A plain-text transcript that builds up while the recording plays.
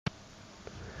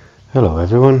Hello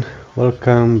everyone,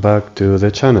 welcome back to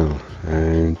the channel.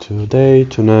 And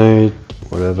tonight,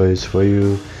 whatever is for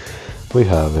you, we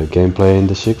have a gameplay in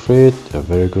the Siegfried, a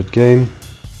very good game.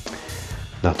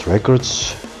 Not records,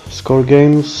 score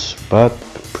games, but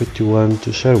a pretty one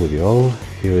to share with you all.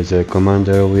 Here is a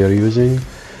commander we are using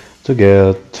to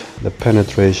get the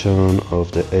penetration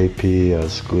of the AP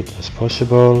as good as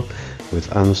possible,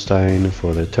 with Einstein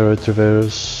for the turret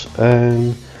traverse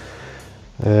and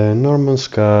Norman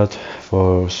Scott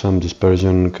for some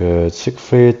dispersion, because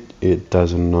Siegfried it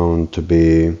doesn't known to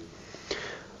be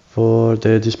for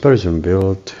the dispersion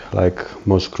build like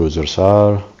most cruisers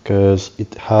are, because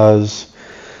it has,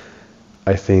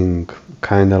 I think,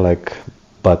 kinda like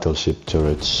battleship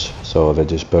turrets, so the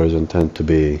dispersion tend to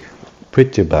be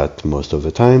pretty bad most of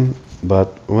the time,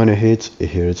 but when it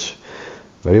hits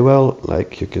very well,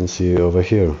 like you can see over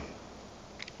here.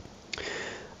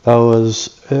 That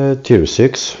was tier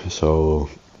 6, so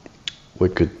we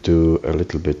could do a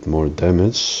little bit more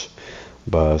damage,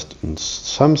 but in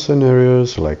some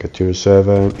scenarios like a tier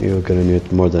 7 you're gonna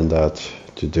need more than that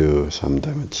to do some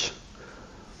damage.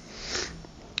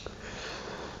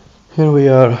 Here we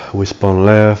are, we spawn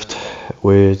left,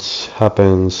 which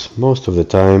happens most of the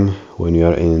time when you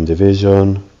are in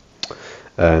division,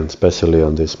 and especially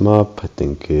on this map. I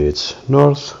think it's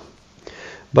north.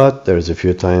 But there's a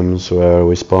few times where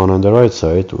we spawn on the right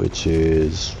side, which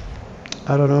is,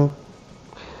 I don't know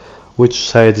which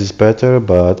side is better,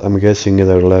 but I'm guessing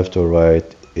either left or right.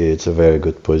 It's a very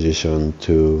good position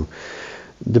to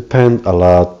depend a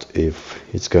lot if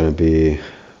it's gonna be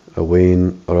a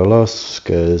win or a loss,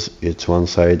 because it's one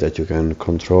side that you can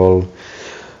control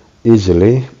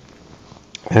easily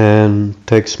and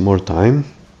takes more time,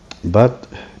 but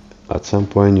at some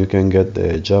point you can get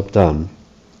the job done.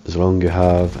 As long as you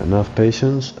have enough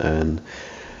patience and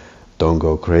don't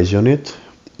go crazy on it,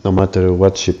 no matter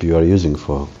what ship you are using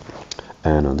for.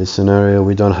 And on this scenario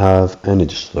we don't have any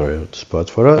destroyer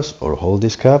spot for us or hold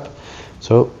this cap,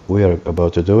 so we are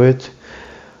about to do it.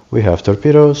 We have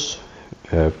torpedoes,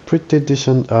 pretty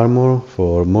decent armor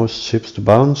for most ships to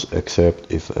bounce,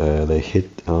 except if they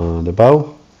hit on the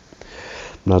bow.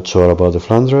 Not sure about the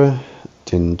flanderer.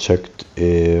 Didn't check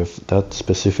if that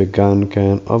specific gun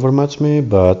can overmatch me,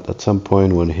 but at some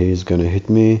point when he's gonna hit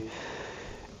me,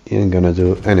 he ain't gonna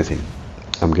do anything.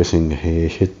 I'm guessing he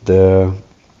hit the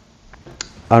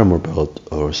armor belt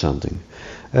or something.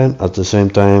 And at the same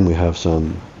time we have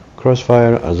some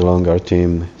crossfire, as long as our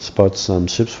team spots some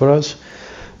ships for us,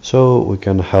 so we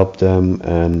can help them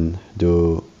and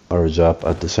do our job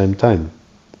at the same time.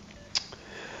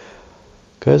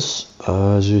 Because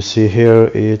as you see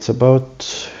here, it's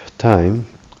about time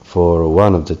for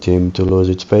one of the team to lose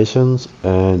its patience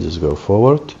and just go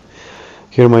forward.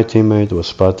 Here my teammate was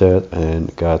spotted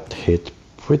and got hit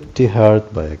pretty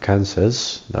hard by a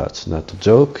Kansas. That's not a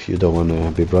joke, you don't want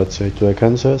to be broadside to a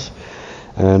Kansas.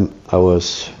 And I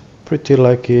was pretty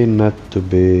lucky not to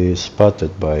be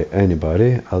spotted by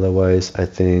anybody, otherwise I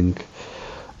think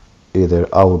either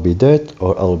I will be dead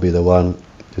or I will be the one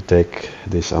to take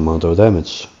this amount of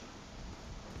damage.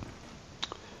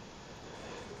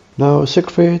 Now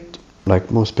Siegfried,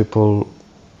 like most people,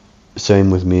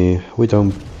 same with me, we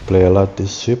don't play a lot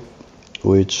this ship,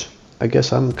 which I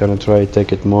guess I'm gonna try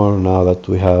take it more now that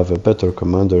we have a better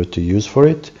commander to use for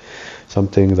it,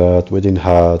 something that we didn't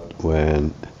have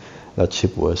when that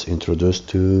ship was introduced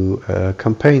to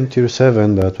campaign tier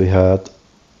 7 that we had,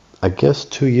 I guess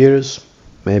 2 years,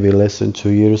 maybe less than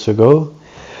 2 years ago.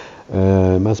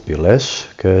 Must be less,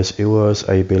 because it was,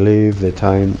 I believe, the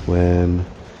time when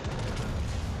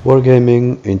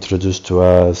Wargaming introduced to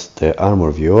us the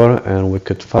armor viewer, and we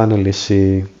could finally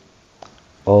see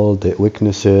all the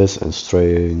weaknesses and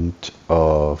strengths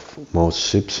of most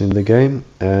ships in the game,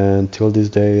 and till this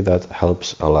day that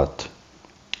helps a lot.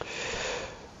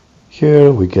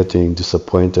 Here we're getting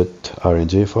disappointed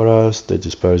RNG for us, the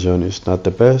dispersion is not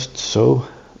the best, so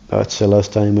that's the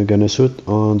last time we're gonna shoot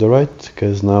on the right,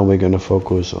 because now we're gonna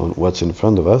focus on what's in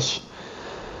front of us,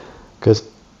 because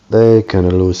they can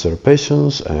lose their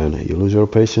patience, and you lose your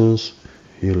patience,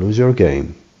 you lose your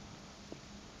game.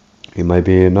 It might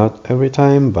be not every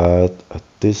time, but at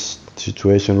this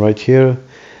situation right here,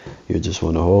 you just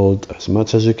want to hold as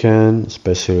much as you can,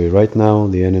 especially right now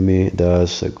the enemy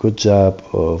does a good job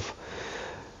of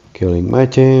killing my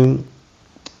team,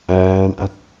 and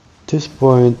at this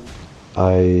point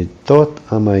I thought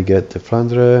I might get the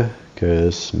flanderer,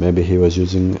 because maybe he was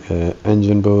using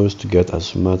engine boost to get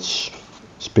as much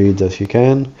speed as he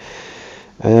can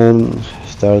and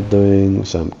start doing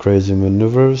some crazy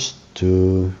maneuvers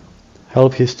to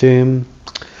help his team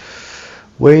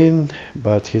win,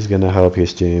 but he's gonna help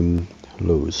his team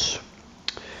lose.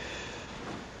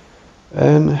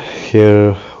 And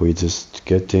here we're just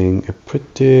getting a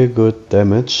pretty good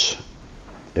damage,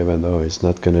 even though it's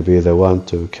not gonna be the one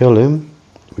to kill him.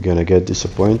 We're gonna get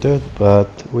disappointed, but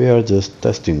we are just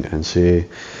testing and see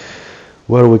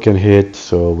where we can hit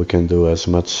so we can do as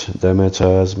much damage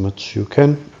as much you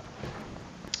can.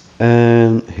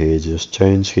 And he just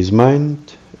changed his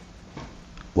mind.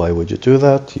 Why would you do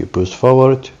that? You push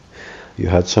forward, you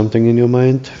had something in your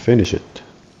mind, finish it.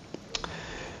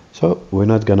 So we're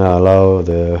not gonna allow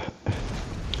the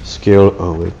skill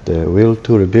with the will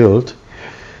to rebuild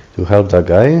to help that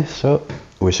guy, so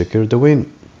we secured the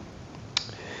win.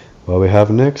 What we have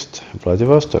next,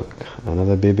 Vladivostok.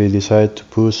 Another BB decided to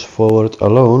push forward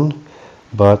alone,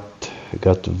 but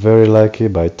got very lucky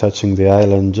by touching the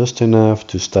island just enough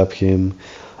to stop him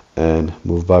and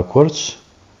move backwards.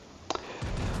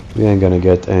 We ain't gonna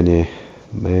get any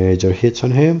major hits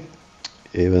on him,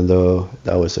 even though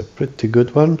that was a pretty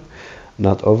good one.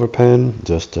 Not overpen,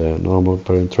 just a normal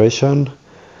penetration.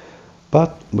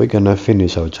 But we're gonna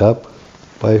finish our job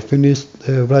by finish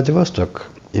Vladivostok.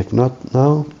 If not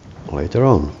now, later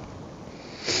on.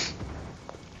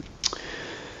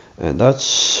 And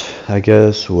that's, I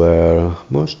guess, where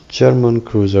most German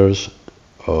cruisers,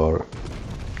 or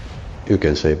you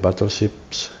can say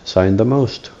battleships, shine the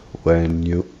most. When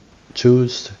you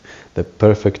choose the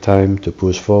perfect time to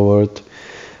push forward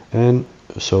and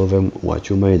show them what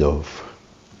you're made of,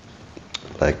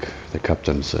 like the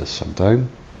captain says sometimes.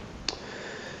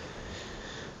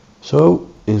 So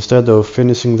instead of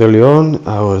finishing the Leon,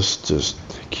 I was just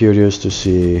curious to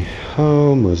see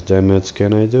how much damage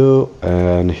can I do,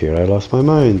 and here I lost my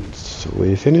mind. So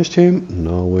we finished him.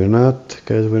 No, we're not,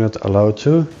 because we're not allowed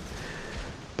to,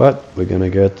 but we're gonna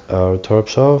get our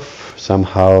torps off.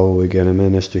 Somehow we're gonna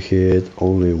manage to hit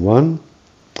only one.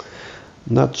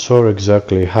 Not sure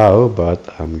exactly how,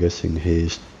 but I'm guessing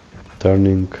he's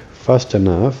turning fast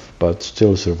enough, but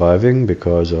still surviving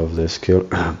because of the skill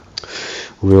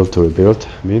will to rebuild.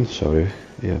 Sorry,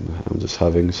 yeah, I'm just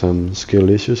having some skill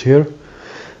issues here,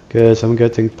 because I'm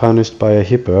getting punished by a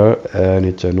hipper and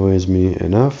it annoys me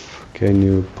enough. Can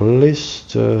you please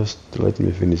just let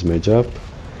me finish my job?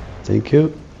 Thank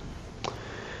you.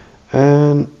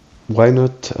 And why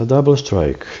not a double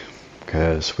strike?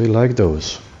 Because we like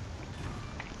those.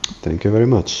 Thank you very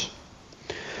much.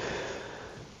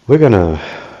 We're gonna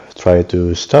try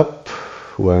to stop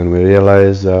when we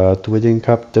realize that we didn't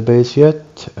cap the base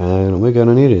yet, and we're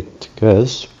gonna need it,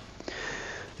 because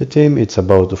the team it's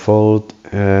about to fold,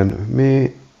 and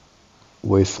me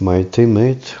with my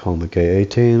teammate on the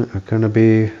K18 are gonna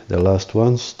be the last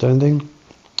ones standing,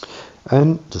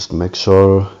 and just make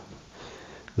sure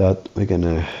that we're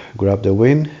gonna grab the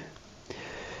win.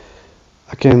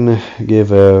 I can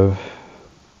give a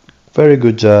very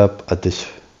good job at this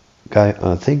guy.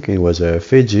 I think it was a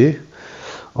Fiji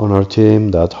on our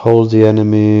team that holds the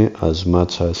enemy as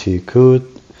much as he could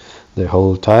the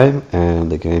whole time,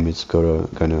 and the game is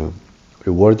gonna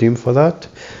reward him for that.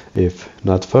 If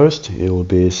not first, he will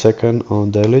be second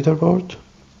on the leaderboard,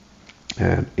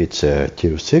 and it's a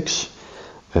tier 6,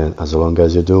 and as long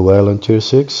as you do well on tier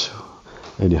 6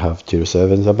 and you have tier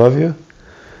 7s above you,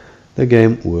 the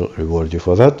game will reward you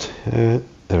for that. And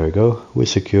there we go, we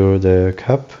secure the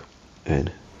cap,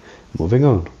 and moving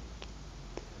on.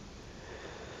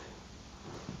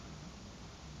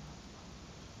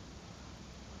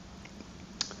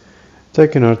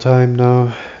 Taking our time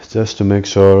now just to make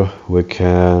sure we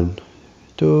can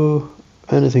do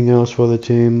anything else for the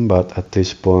team, but at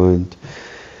this point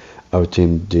our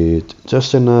team did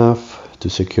just enough to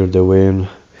secure the win.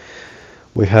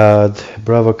 We had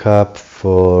Bravo Cup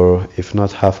for, if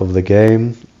not half of the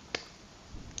game,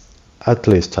 at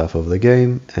least half of the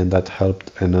game, and that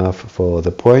helped enough for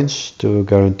the points to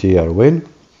guarantee our win.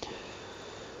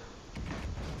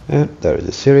 And there is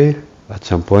a Siri. At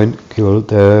some point killed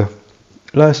the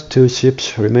last 2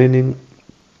 ships remaining,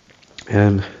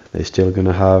 and they're still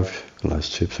gonna have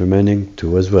last ships remaining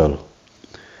 2 as well.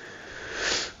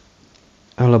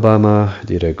 Alabama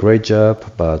did a great job,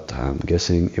 but I'm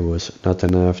guessing it was not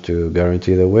enough to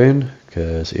guarantee the win,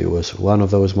 because it was one of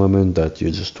those moments that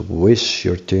you just wish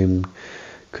your team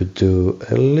could do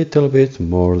a little bit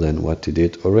more than what they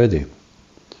did already.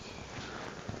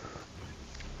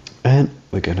 And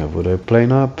we're gonna put a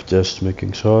plane up, just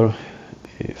making sure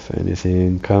if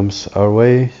anything comes our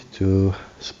way to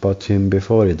spot him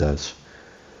before he does.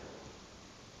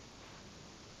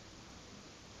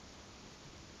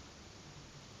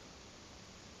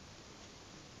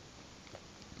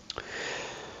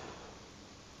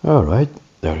 Alright,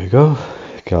 there we go.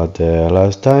 Got the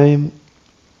last time.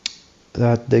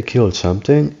 that they killed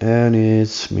something, and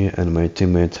it's me and my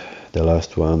teammate, the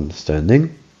last one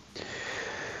standing.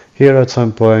 Here at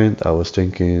some point I was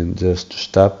thinking just to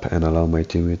stop and allow my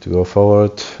teammate to go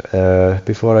forward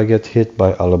before I get hit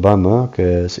by Alabama,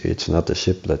 because it's not a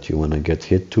ship that you wanna get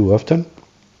hit too often.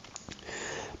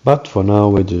 But for now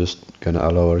we're just gonna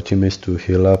allow our teammates to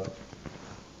heal up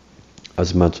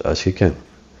as much as he can.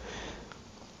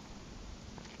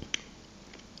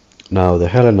 Now the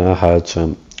Helena had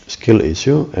some skill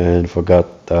issue and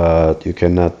forgot that you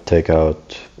cannot take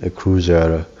out a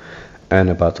cruiser and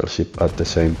a battleship at the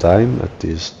same time at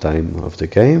this time of the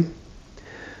game,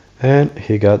 and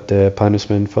he got the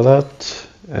punishment for that,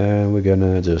 and we're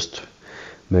gonna just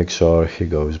make sure he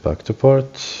goes back to port,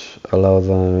 allow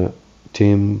the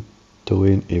team to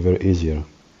win even easier.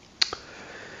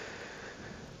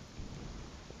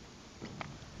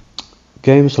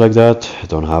 Games like that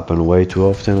don't happen way too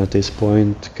often at this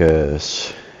point,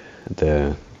 because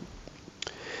the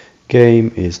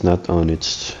game is not on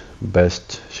its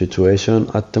best situation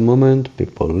at the moment.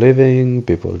 People living,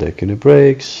 people taking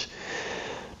breaks,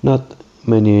 not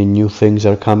many new things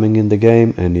are coming in the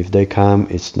game, and if they come,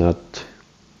 it's not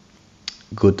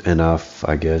good enough,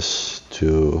 I guess,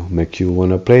 to make you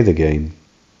want to play the game.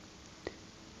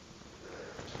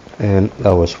 And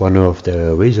that was one of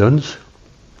the reasons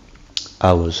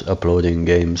I was uploading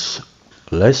games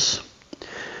less,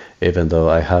 even though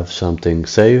I have something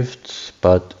saved,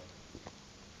 but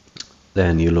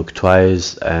then you look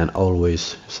twice and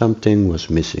always something was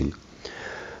missing.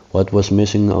 What was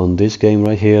missing on this game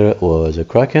right here was a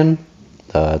Kraken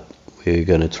that we're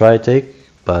gonna try take,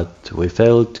 but we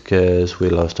failed because we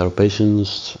lost our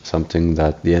patience, something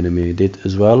that the enemy did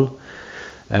as well,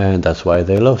 and that's why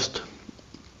they lost.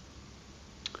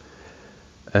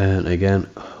 And again,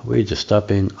 we're just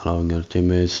stopping, allowing our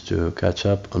teammates to catch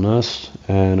up on us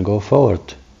and go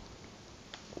forward.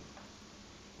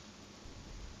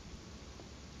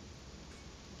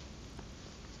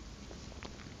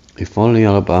 If only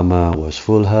Alabama was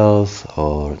full health,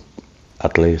 or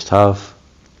at least half,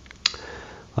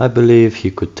 I believe he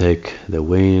could take the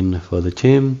win for the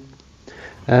team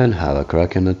and have a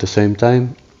Kraken at the same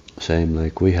time, same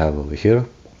like we have over here.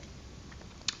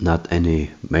 Not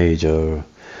any major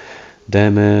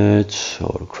damage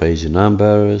or crazy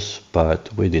numbers,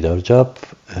 but we did our job,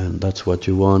 and that's what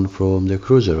you want from the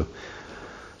cruiser.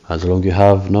 As long as you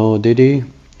have no DD,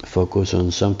 focus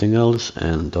on something else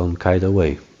and don't kite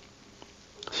away.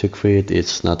 Siegfried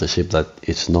is not a ship that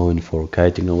is known for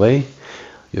kiting away.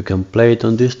 You can play it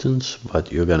on distance,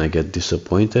 but you're gonna get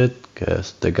disappointed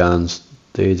because the guns,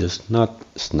 they're just not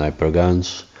sniper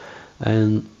guns,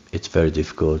 and it's very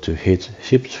difficult to hit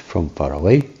ships from far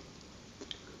away.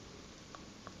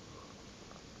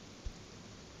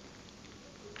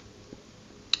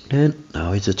 And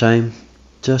now it's the time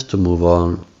just to move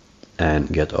on and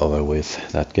get over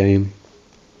with that game.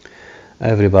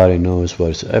 Everybody knows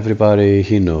where's everybody,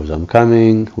 he knows I'm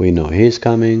coming, we know he's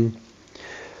coming.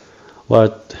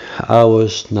 What I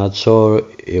was not sure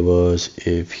it was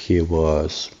if he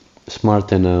was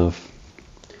smart enough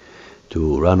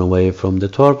to run away from the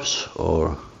torps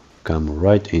or come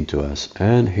right into us,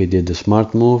 and he did the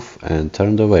smart move and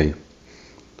turned away.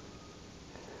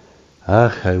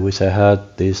 I wish I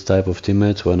had this type of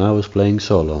teammates when I was playing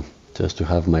solo, just to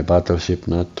have my battleship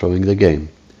not throwing the game.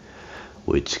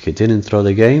 Which he didn't throw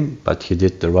the game, but he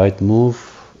did the right move,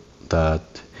 that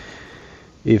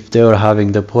if they were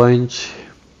having the points,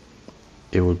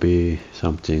 it would be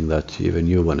something that even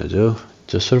you want to do,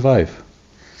 just survive.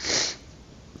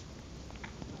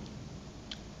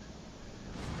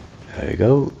 There you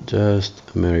go, just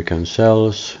American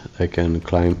shells, I can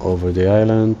climb over the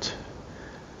island,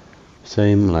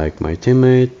 same like my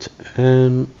teammate,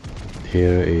 and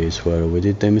here is where we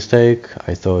did the mistake.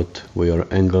 I thought we were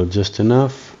angled just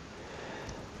enough,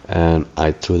 and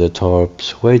I threw the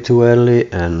torps way too early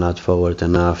and not forward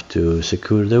enough to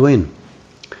secure the win.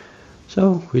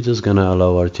 So we're just gonna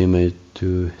allow our teammate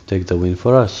to take the win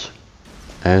for us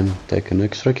and take an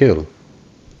extra kill.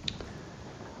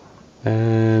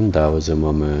 And that was the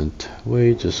moment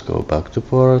we just go back to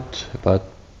port, but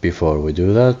before we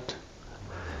do that,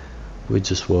 we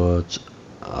just watch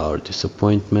our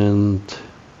disappointment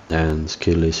and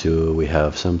skill issue we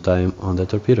have sometime on the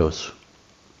torpedoes.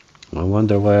 I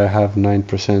wonder why I have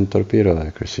 9% torpedo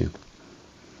accuracy.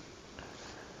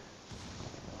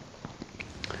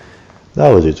 That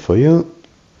was it for you.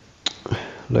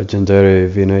 Legendary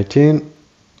V19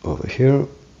 over here.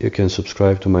 You can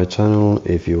subscribe to my channel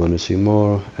if you want to see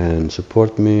more and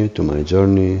support me to my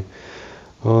journey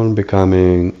on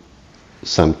becoming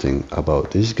something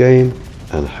about this game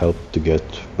and help to get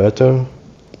better.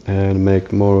 and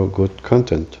make more good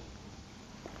content.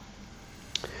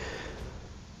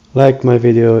 Like my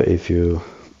video if you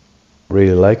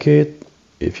really like it.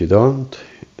 If you don't,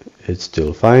 it's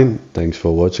still fine. Thanks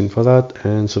for watching for that,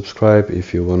 and subscribe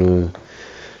if you wanna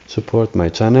support my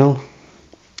channel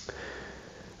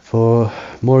for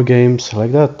more games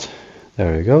like that.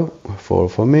 There you go. 4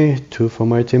 for me, 2 for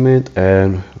my teammate,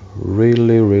 and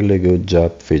really good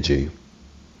job, Fiji.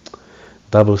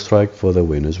 Double strike for the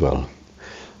win as well.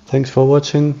 Thanks for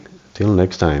watching. Till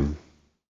next time.